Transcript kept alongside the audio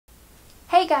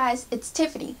Hey guys, it's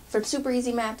Tiffany from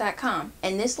SuperEasyMath.com,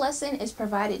 and this lesson is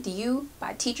provided to you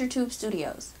by TeacherTube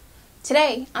Studios.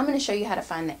 Today, I'm going to show you how to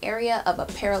find the area of a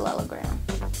parallelogram.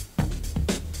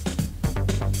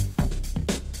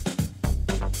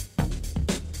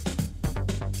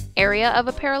 Area of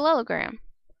a parallelogram.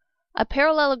 A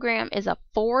parallelogram is a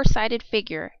four-sided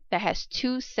figure that has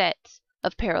two sets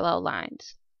of parallel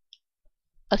lines.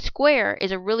 A square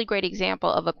is a really great example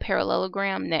of a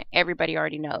parallelogram that everybody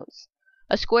already knows.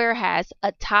 A square has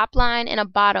a top line and a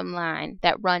bottom line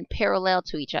that run parallel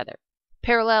to each other.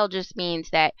 Parallel just means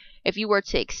that if you were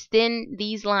to extend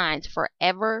these lines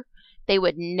forever, they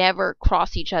would never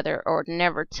cross each other or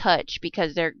never touch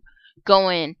because they're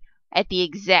going at the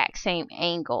exact same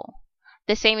angle.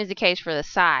 The same is the case for the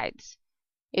sides.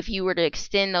 If you were to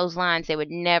extend those lines, they would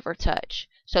never touch.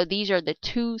 So these are the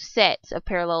two sets of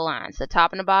parallel lines. The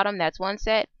top and the bottom, that's one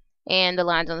set, and the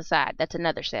lines on the side, that's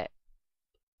another set.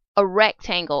 A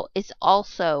rectangle is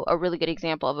also a really good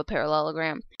example of a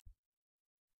parallelogram.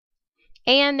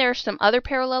 And there's some other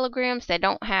parallelograms that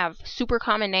don't have super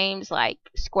common names like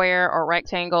square or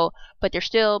rectangle, but they're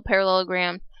still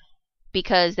parallelogram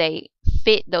because they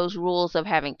fit those rules of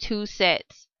having two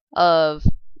sets of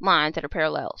lines that are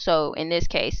parallel. So in this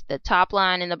case, the top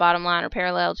line and the bottom line are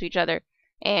parallel to each other,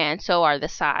 and so are the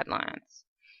side lines.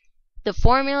 The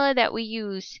formula that we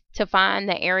use to find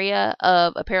the area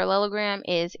of a parallelogram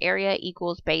is area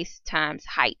equals base times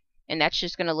height. And that's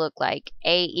just going to look like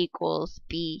A equals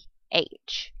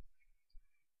BH.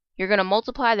 You're going to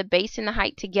multiply the base and the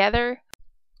height together.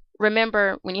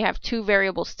 Remember, when you have two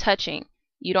variables touching,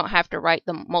 you don't have to write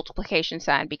the multiplication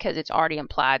sign because it's already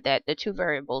implied that the two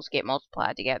variables get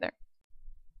multiplied together.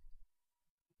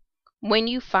 When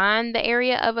you find the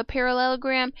area of a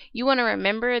parallelogram, you want to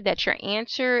remember that your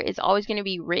answer is always going to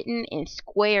be written in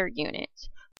square units.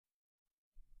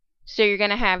 So you're going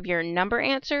to have your number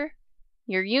answer,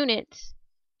 your units,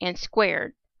 and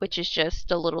squared, which is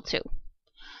just a little 2.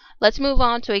 Let's move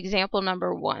on to example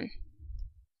number 1.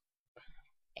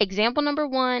 Example number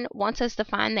 1 wants us to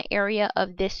find the area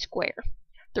of this square.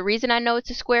 The reason I know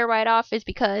it's a square right off is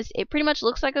because it pretty much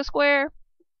looks like a square,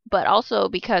 but also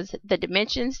because the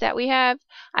dimensions that we have,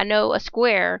 I know a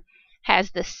square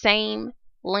has the same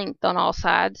length on all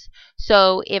sides.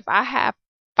 So if I have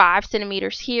 5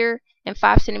 centimeters here and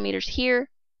 5 centimeters here,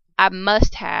 I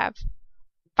must have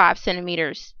 5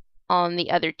 centimeters on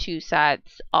the other two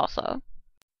sides also.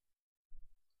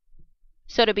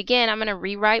 So to begin, I'm going to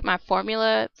rewrite my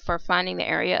formula for finding the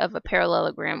area of a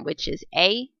parallelogram, which is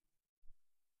A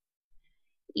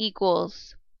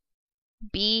equals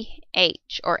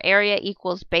BH, or area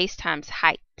equals base times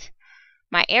height.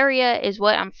 My area is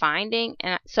what I'm finding,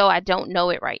 and so I don't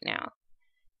know it right now.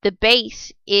 The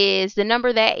base is the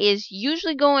number that is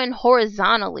usually going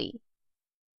horizontally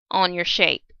on your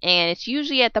shape, and it's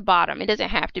usually at the bottom. It doesn't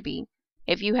have to be.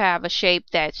 If you have a shape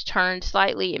that's turned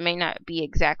slightly, it may not be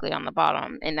exactly on the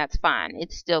bottom, and that's fine.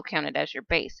 It's still counted as your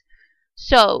base.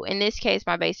 So in this case,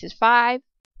 my base is 5.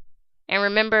 And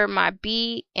remember, my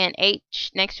B and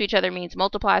H next to each other means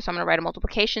multiply, so I'm going to write a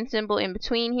multiplication symbol in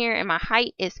between here. And my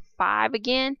height is 5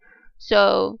 again,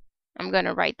 so I'm going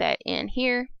to write that in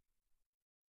here.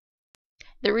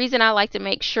 The reason I like to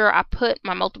make sure I put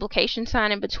my multiplication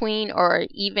sign in between, or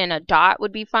even a dot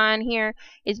would be fine here,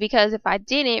 is because if I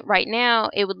didn't, right now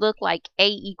it would look like A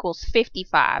equals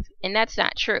 55, and that's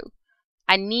not true.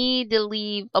 I need to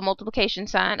leave a multiplication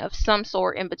sign of some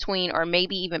sort in between, or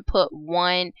maybe even put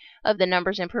one of the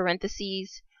numbers in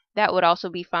parentheses. That would also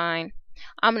be fine.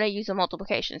 I'm going to use a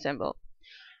multiplication symbol.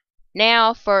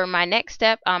 Now for my next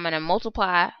step, I'm going to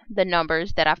multiply the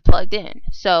numbers that I've plugged in.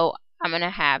 So I'm going to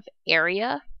have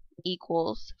area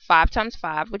equals 5 times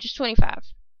 5, which is 25.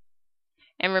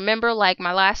 And remember, like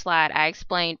my last slide, I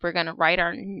explained we're going to write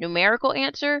our numerical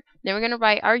answer, then we're going to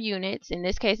write our units. In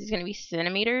this case, it's going to be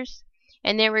centimeters.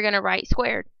 And then we're going to write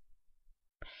squared.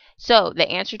 So the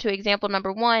answer to example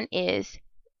number 1 is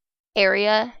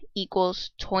area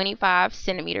equals 25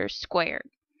 centimeters squared.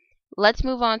 Let's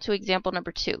move on to example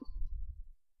number 2.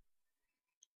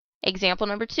 Example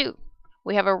number 2.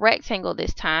 We have a rectangle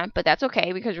this time, but that's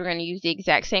okay because we're going to use the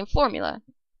exact same formula.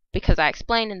 Because I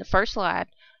explained in the first slide,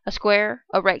 a square,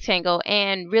 a rectangle,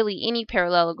 and really any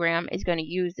parallelogram is going to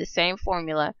use the same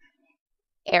formula.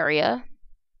 Area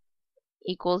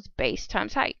equals base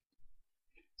times height.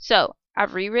 So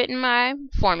I've rewritten my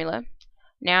formula.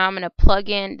 Now I'm going to plug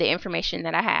in the information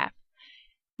that I have.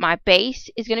 My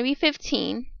base is going to be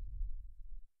 15.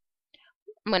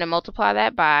 I'm going to multiply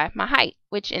that by my height,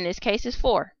 which in this case is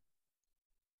 4.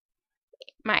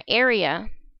 My area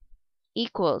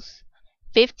equals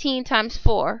 15 times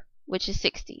 4, which is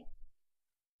 60.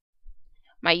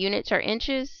 My units are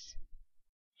inches.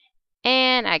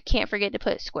 And I can't forget to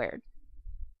put squared.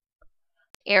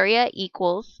 Area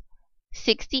equals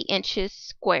 60 inches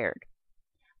squared.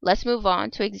 Let's move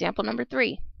on to example number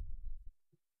 3.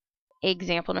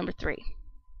 Example number 3.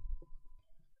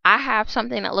 I have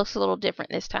something that looks a little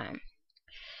different this time.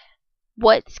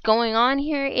 What's going on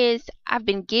here is I've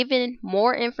been given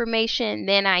more information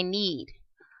than I need.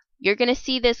 You're going to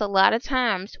see this a lot of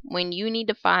times when you need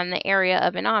to find the area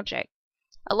of an object.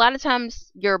 A lot of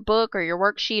times your book or your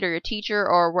worksheet or your teacher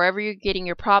or wherever you're getting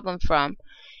your problem from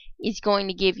is going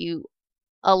to give you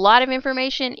a lot of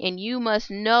information, and you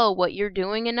must know what you're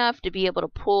doing enough to be able to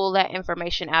pull that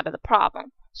information out of the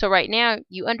problem. So right now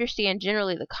you understand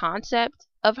generally the concept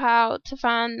of how to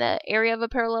find the area of a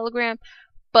parallelogram,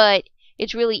 but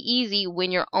it's really easy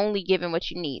when you're only given what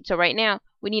you need. So right now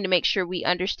we need to make sure we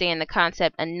understand the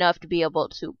concept enough to be able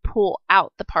to pull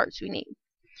out the parts we need.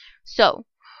 So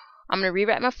I'm going to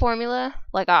rewrite my formula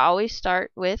like I always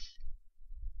start with.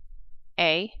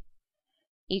 A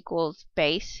equals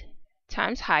base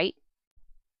times height.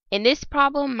 In this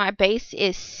problem, my base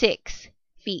is 6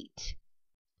 feet.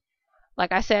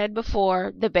 Like I said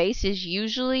before, the base is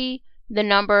usually the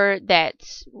number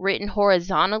that's written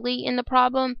horizontally in the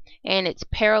problem, and it's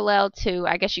parallel to,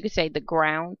 I guess you could say, the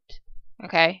ground.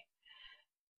 Okay?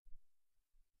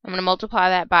 I'm going to multiply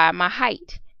that by my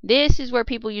height. This is where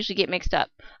people usually get mixed up.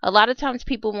 A lot of times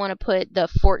people want to put the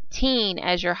 14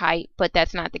 as your height, but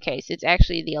that's not the case. It's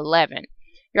actually the 11.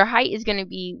 Your height is going to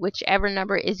be whichever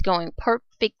number is going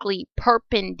perfectly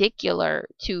perpendicular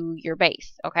to your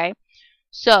base, okay?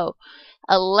 So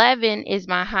 11 is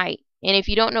my height. And if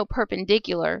you don't know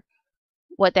perpendicular,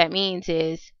 what that means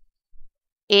is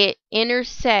it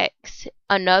intersects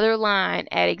another line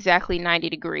at exactly 90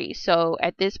 degrees. So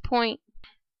at this point,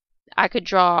 I could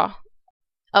draw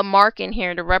a mark in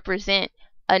here to represent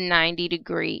a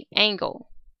 90-degree angle.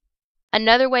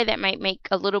 Another way that might make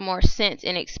a little more sense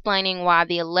in explaining why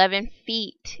the 11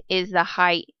 feet is the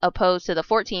height opposed to the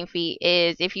 14 feet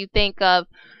is if you think of,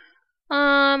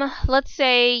 let's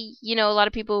say, a lot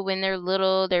of people when they're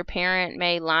little, their parent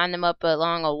may line them up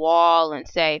along a wall and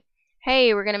say,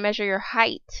 hey, we're going to measure your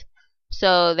height.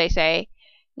 So they say,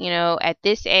 at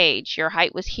this age, your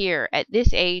height was here. At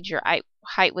this age, your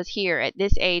height was here. At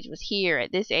this age was here.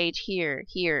 At this age, here,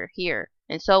 here, here,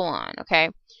 and so on, okay?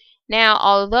 Now,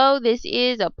 although this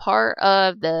is a part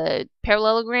of the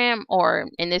parallelogram, or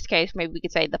in this case, maybe we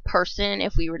could say the person,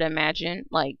 if we were to imagine,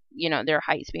 their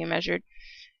heights being measured,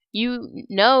 you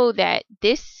know that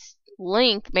this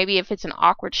length, maybe if it's an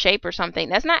awkward shape or something,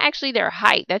 that's not actually their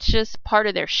height. That's just part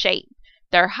of their shape.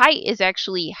 Their height is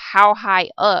actually how high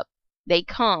up they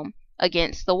come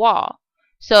against the wall.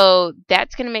 So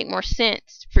that's going to make more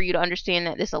sense for you to understand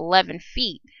that this 11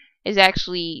 feet is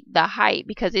actually the height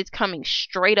because it's coming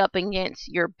straight up against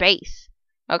your base.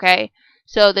 Okay?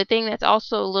 So the thing that's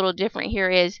also a little different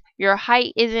here is your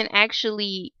height isn't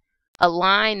actually a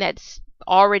line that's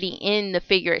already in the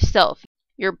figure itself.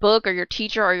 Your book or your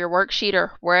teacher or your worksheet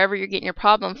or wherever you're getting your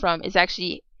problem from is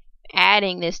actually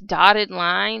adding this dotted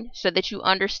line so that you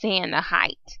understand the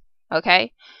height.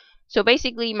 Okay? So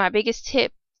basically my biggest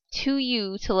tip to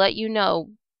you to let you know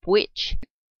which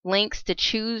lengths to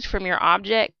choose from your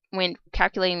object when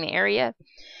calculating the area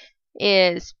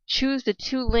is choose the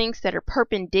two lengths that are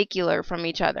perpendicular from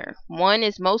each other. One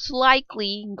is most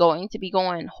likely going to be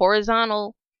going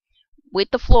horizontal with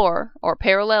the floor or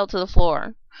parallel to the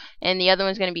floor, and the other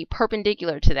one's going to be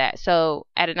perpendicular to that, so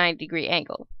at a 90-degree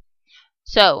angle.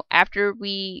 So after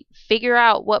we figure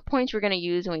out what points we're going to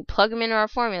use and we plug them into our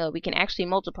formula, we can actually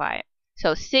multiply it.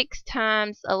 So 6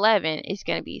 times 11 is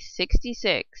going to be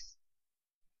 66.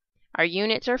 Our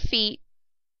units are feet,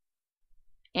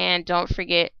 and don't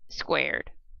forget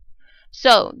squared.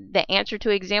 So the answer to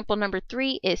example number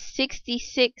 3 is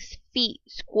 66 feet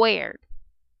squared.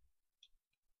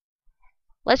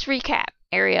 Let's recap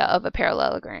area of a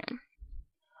parallelogram.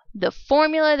 The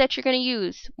formula that you're going to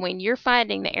use when you're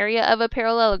finding the area of a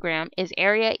parallelogram is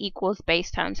area equals base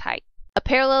times height. A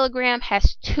parallelogram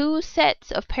has 2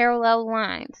 sets of parallel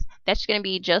lines. That's going to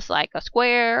be just like a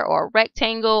square or a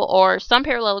rectangle, or some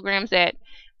parallelograms that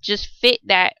just fit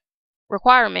that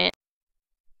requirement,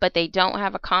 but they don't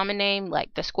have a common name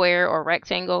like the square or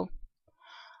rectangle.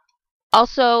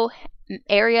 Also,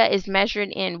 area is measured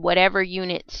in whatever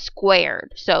units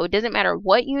squared. So it doesn't matter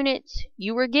what units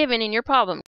you were given in your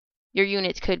problem. Your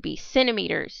units could be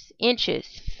centimeters, inches,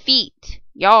 feet,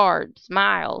 yards,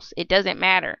 miles. It doesn't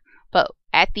matter. But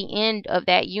at the end of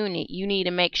that unit, you need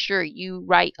to make sure you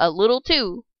write a little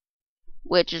 2,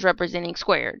 which is representing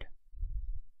squared.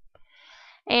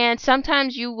 And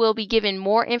sometimes you will be given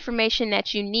more information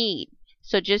that you need.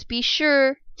 So just be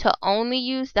sure to only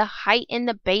use the height and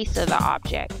the base of the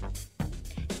object.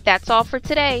 That's all for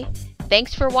today.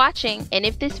 Thanks for watching, and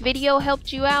if this video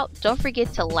helped you out, don't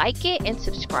forget to like it and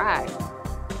subscribe.